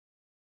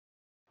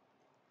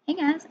Hey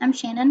guys, I'm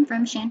Shannon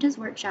from Shanta's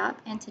Workshop,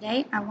 and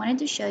today I wanted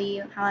to show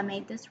you how I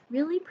made this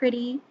really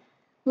pretty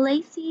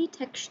lacy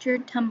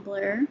textured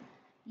tumbler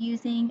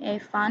using a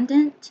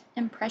fondant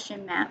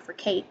impression mat for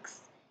cakes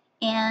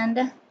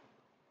and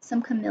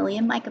some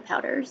chameleon mica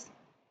powders.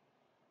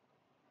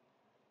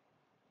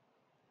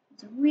 I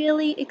was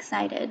really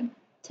excited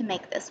to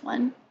make this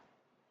one.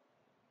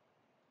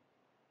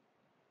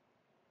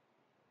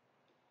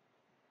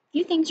 A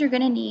few things you're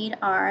going to need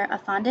are a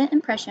fondant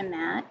impression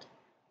mat.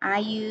 I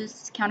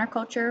used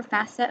counterculture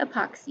fast set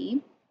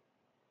epoxy,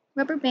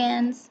 rubber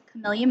bands,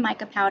 chameleon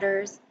mica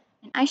powders,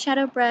 an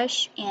eyeshadow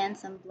brush, and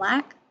some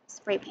black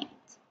spray paint.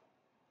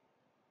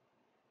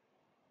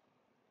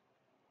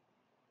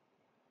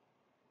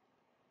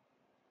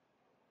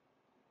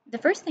 The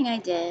first thing I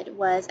did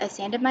was I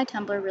sanded my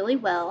tumbler really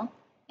well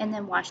and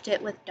then washed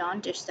it with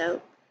Dawn dish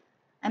soap.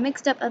 I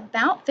mixed up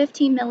about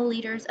 15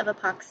 milliliters of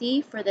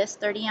epoxy for this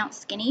 30-ounce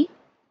skinny,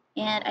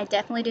 and I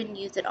definitely didn't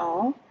use it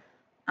all.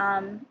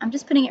 I'm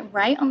just putting it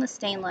right on the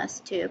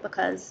stainless too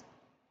because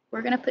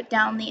we're going to put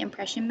down the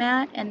impression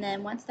mat, and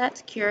then once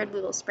that's cured,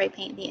 we will spray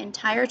paint the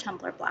entire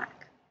tumbler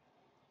black.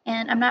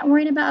 And I'm not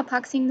worried about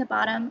epoxying the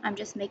bottom, I'm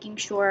just making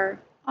sure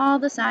all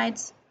the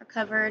sides are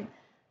covered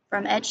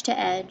from edge to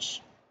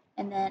edge,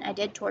 and then I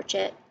did torch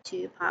it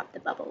to pop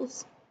the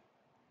bubbles.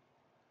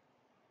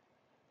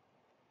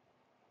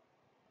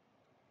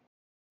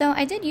 So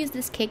I did use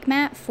this cake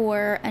mat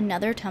for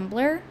another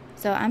tumbler,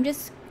 so I'm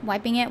just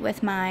wiping it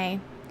with my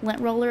lint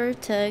roller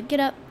to get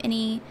up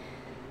any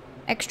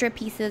extra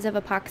pieces of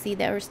epoxy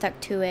that were stuck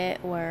to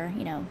it, or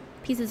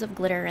pieces of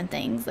glitter and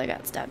things that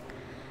got stuck.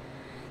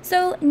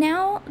 So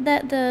now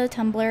that the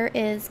tumbler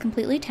is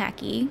completely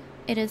tacky,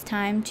 it is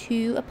time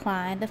to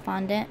apply the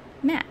fondant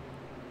mat.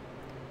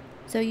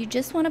 So you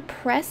just want to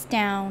press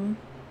down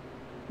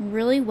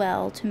really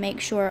well to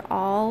make sure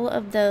all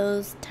of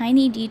those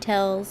tiny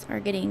details are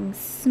getting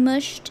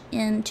smushed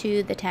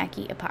into the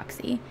tacky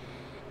epoxy.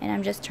 And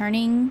I'm just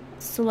turning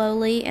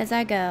slowly as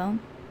I go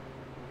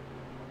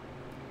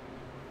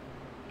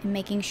and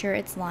making sure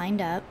it's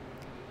lined up.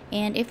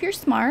 And if you're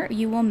smart,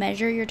 you will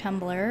measure your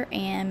tumbler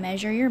and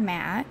measure your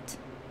mat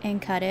and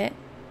cut it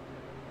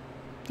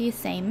these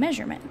same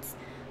measurements,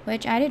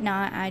 which I did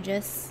not. I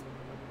just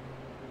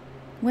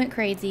went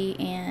crazy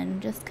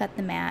and just cut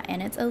the mat,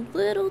 and it's a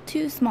little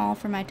too small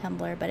for my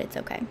tumbler, but it's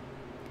okay.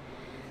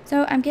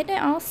 So I'm getting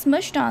it all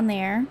smushed on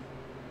there.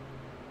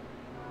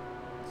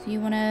 So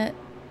you want to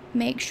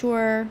make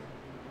sure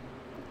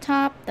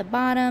top, the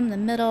bottom, the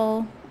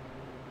middle,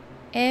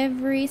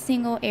 every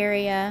single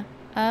area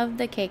of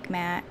the cake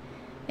mat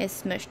is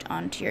smushed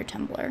onto your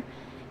tumbler.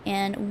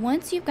 And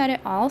once you've got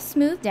it all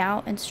smoothed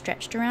out and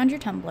stretched around your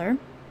tumbler,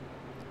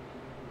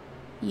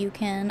 you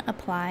can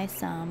apply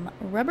some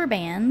rubber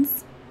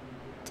bands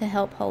to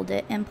help hold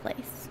it in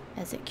place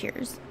as it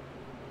cures.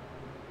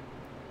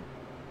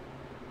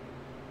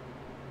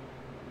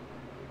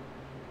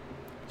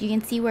 You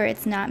can see where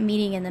it's not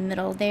meeting in the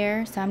middle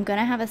there, so I'm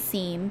gonna have a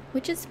seam,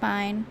 which is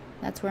fine.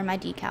 That's where my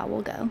decal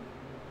will go.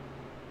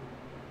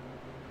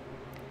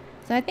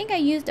 So I think I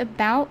used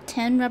about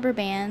 10 rubber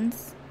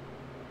bands,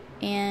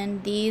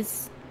 and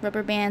these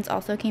rubber bands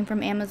also came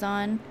from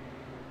Amazon.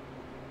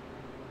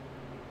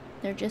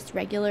 They're just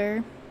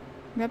regular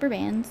rubber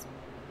bands.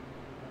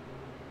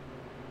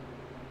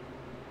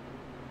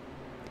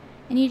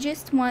 And you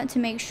just want to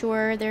make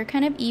sure they're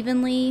kind of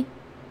evenly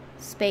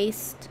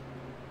spaced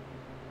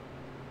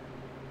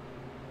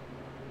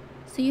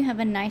so you have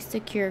a nice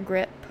secure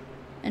grip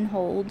and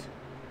hold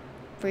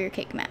for your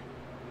cake mat.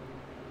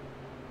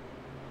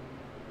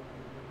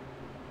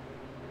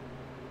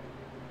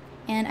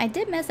 And I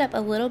did mess up a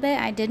little bit.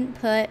 I didn't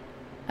put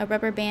a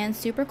rubber band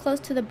super close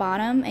to the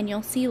bottom, and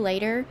you'll see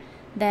later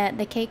that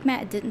the cake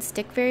mat didn't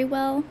stick very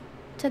well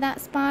to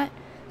that spot.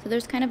 So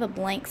there's kind of a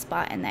blank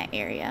spot in that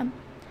area.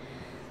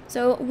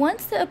 So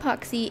once the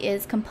epoxy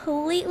is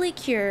completely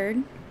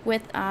cured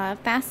with a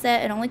fast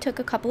set, it only took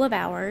a couple of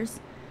hours,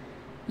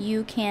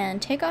 you can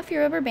take off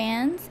your rubber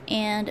bands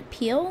and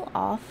peel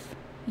off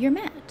your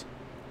mat.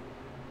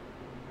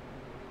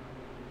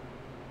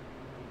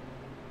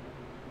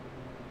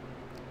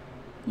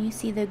 You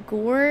see the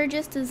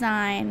gorgeous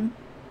design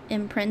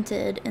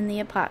imprinted in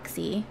the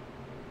epoxy.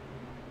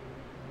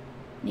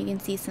 You can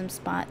see some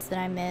spots that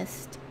I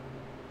missed.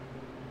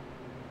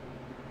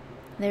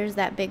 There's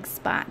that big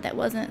spot that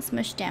wasn't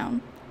smushed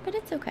down, but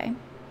it's okay.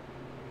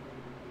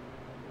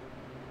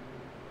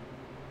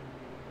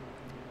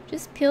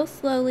 Just peel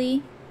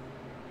slowly.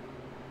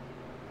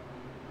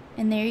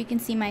 And there you can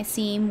see my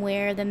seam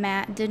where the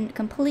mat didn't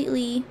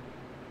completely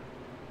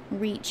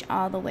reach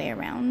all the way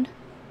around.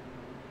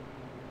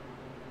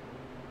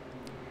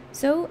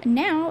 So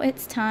now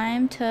it's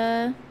time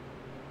to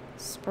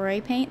spray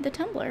paint the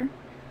tumbler.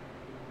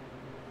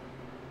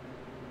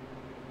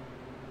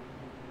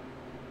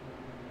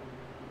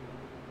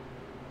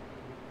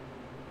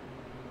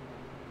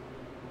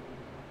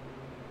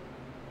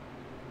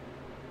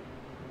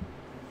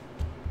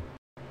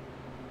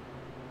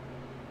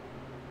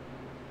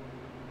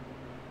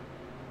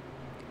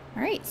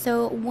 Alright,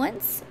 so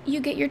once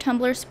you get your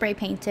tumbler spray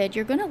painted,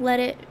 you're going to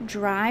let it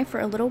dry for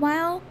a little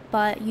while,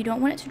 but you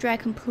don't want it to dry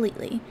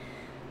completely.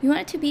 You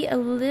want it to be a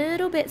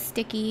little bit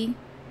sticky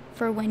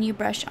for when you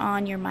brush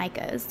on your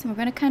micas. So we're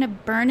going to kind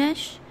of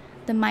burnish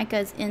the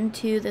micas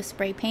into the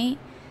spray paint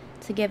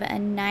to give it a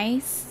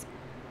nice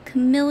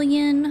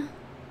chameleon,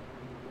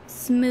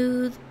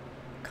 smooth,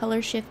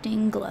 color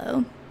shifting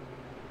glow.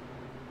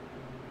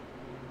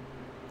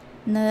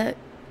 And the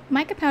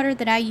mica powder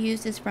that I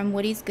used is from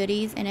Woody's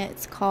Goodies, and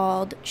it's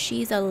called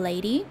She's a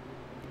Lady.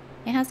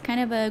 It has kind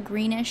of a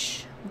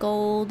greenish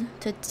gold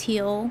to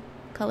teal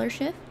color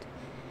shift.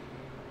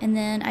 And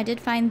then I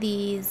did find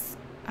these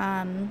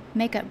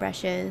makeup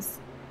brushes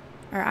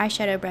or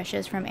eyeshadow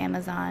brushes from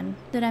Amazon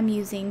that I'm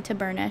using to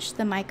burnish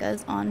the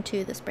micas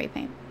onto the spray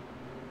paint.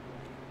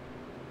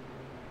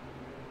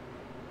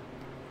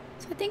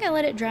 So I think I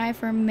let it dry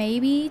for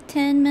maybe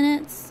 10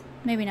 minutes,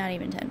 maybe not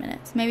even 10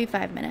 minutes, maybe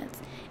 5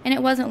 minutes. And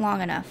it wasn't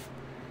long enough,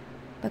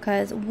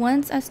 because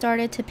once I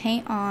started to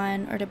paint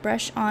on or to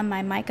brush on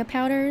my mica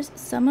powders,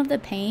 some of the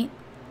paint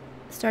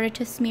started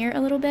to smear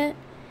a little bit,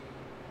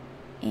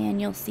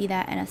 and you'll see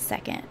that in a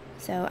second.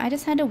 So I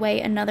just had to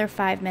wait another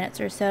 5 minutes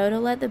or so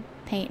to let the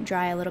paint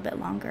dry a little bit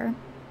longer.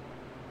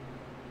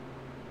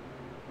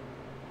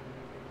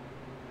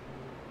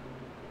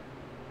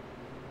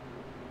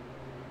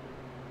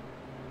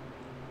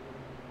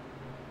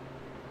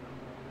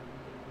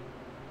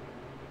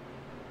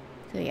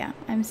 So yeah,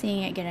 I'm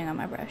seeing it getting on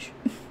my brush.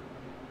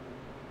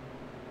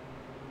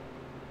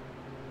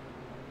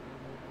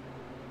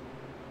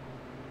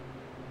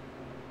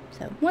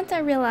 So once I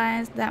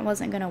realized that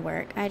wasn't going to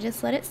work, I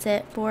just let it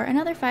sit for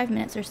another 5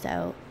 minutes or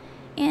so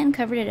and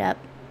covered it up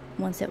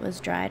once it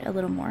was dried a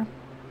little more.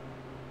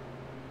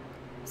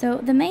 So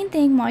the main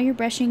thing while you're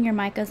brushing your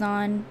micas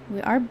on,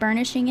 we are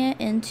burnishing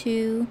it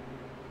into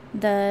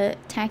the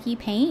tacky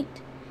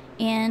paint.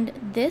 And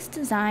this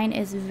design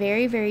is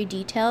very, very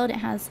detailed. It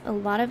has a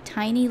lot of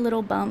tiny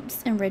little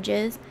bumps and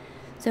ridges.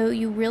 So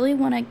you really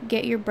want to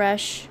get your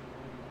brush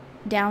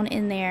down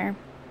in there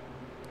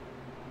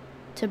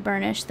to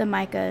burnish the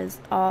micas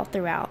all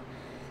throughout.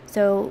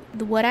 So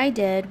what I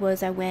did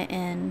was I went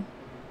in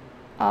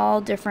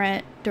all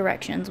different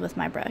directions with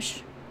my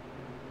brush.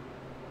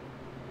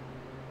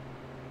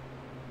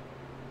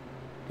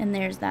 And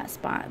there's that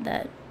spot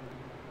that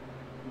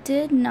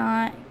did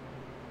not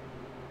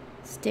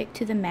stick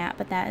to the mat,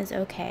 but that is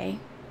okay.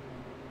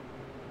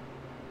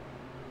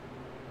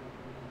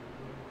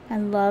 I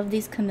love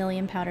these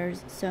chameleon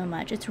powders so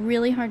much. It's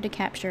really hard to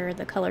capture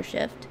the color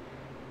shift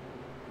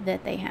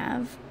that they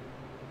have.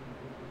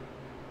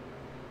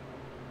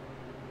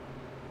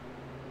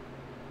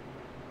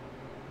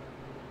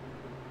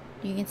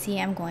 You can see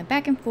I'm going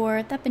back and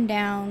forth, up and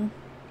down,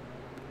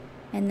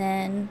 and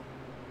then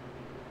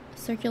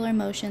circular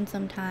motion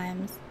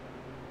sometimes.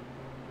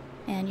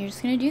 And you're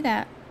just going to do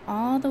that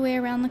all the way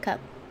around the cup,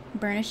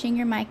 burnishing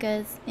your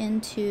micas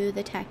into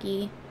the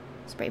tacky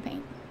spray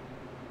paint.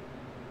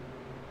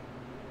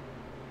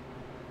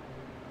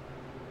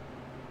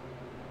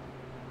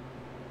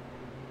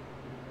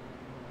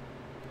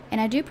 And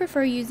I do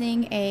prefer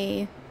using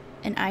an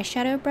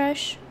eyeshadow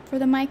brush for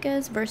the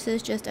micas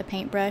versus just a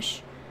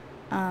paintbrush,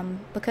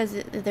 because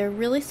they're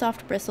really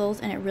soft bristles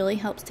and it really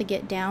helps to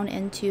get down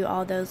into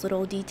all those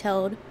little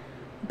detailed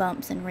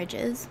bumps and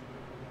ridges.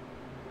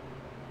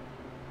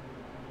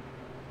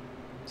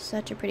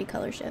 Such a pretty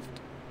color shift.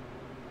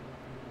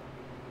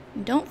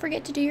 And don't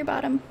forget to do your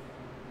bottom.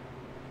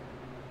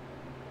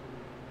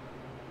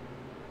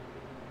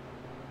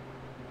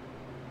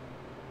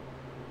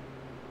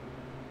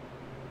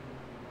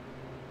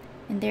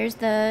 And there's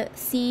the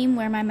seam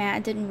where my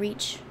mat didn't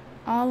reach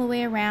all the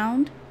way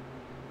around,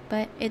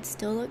 but it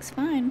still looks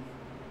fine.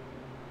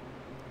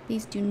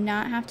 These do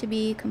not have to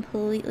be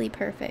completely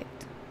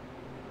perfect.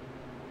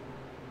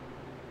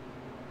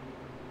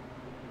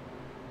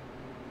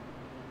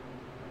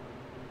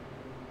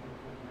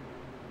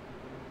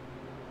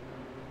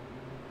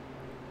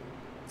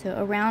 So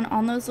around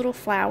on those little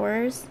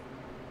flowers,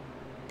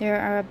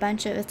 there are a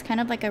bunch of, it's kind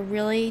of like a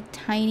really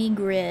tiny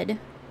grid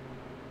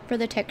for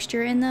the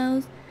texture in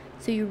those.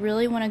 So you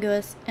really want to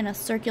go in a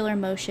circular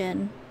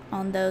motion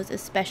on those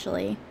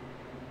especially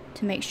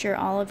to make sure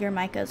all of your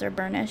micas are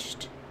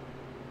burnished.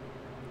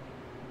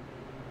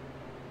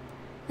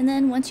 And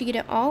then once you get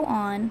it all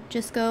on,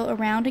 just go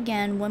around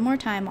again one more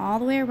time all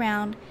the way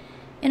around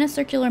in a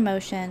circular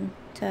motion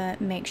to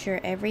make sure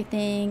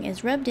everything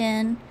is rubbed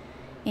in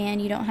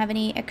and you don't have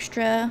any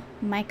extra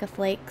mica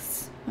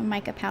flakes or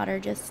mica powder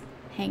just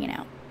hanging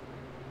out.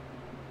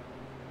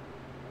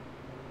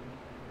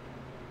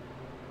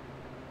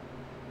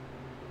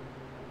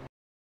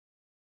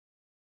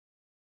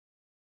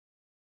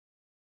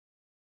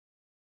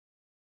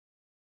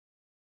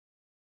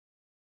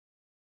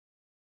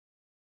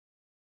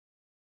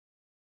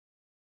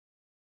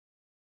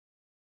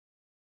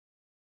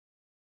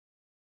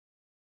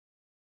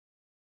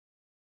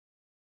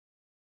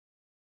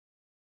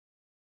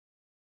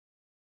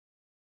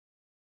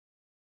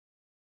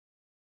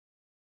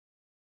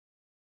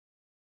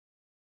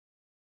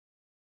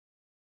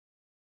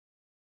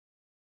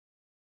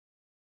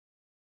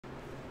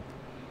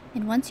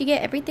 And once you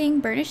get everything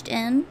burnished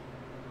in,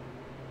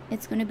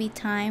 it's going to be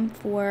time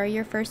for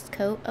your first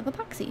coat of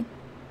epoxy.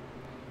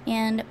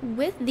 And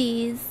with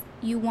these,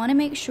 you want to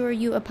make sure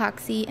you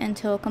epoxy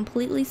until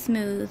completely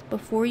smooth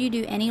before you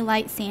do any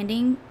light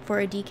sanding for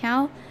a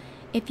decal.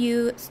 If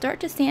you start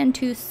to sand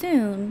too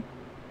soon,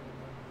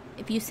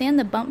 if you sand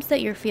the bumps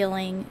that you're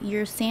feeling,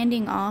 you're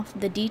sanding off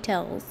the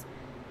details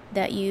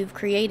that you've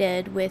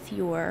created with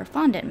your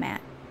fondant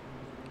mat.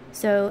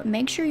 So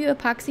make sure you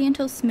epoxy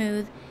until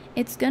smooth.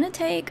 It's going to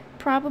take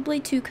probably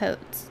 2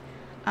 coats.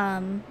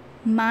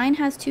 Mine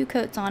has 2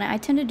 coats on it. I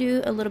tend to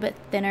do a little bit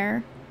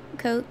thinner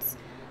coats.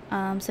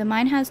 So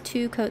mine has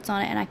 2 coats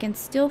on it, and I can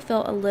still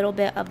feel a little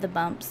bit of the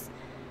bumps.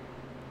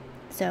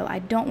 So I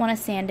don't want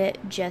to sand it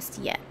just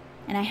yet.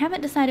 And I haven't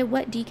decided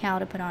what decal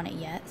to put on it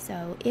yet.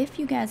 So if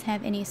you guys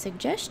have any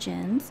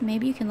suggestions,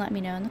 maybe you can let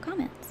me know in the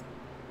comments.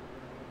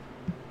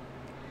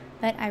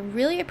 But I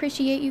really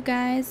appreciate you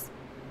guys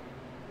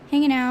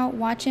hanging out,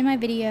 watching my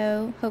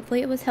video.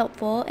 Hopefully it was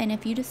helpful. And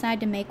if you decide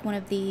to make one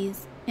of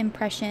these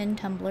impression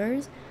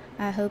tumblers,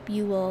 I hope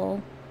you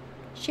will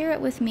share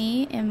it with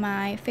me in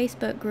my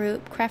Facebook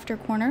group,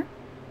 Crafter Corner.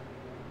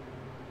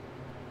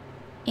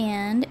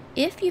 And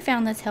if you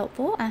found this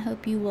helpful, I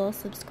hope you will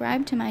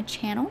subscribe to my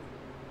channel.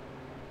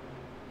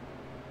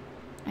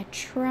 I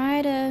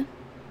try to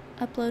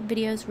upload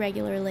videos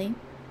regularly.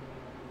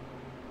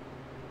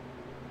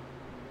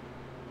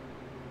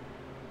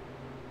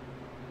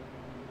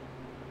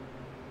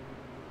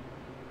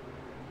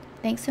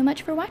 Thanks so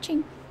much for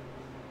watching.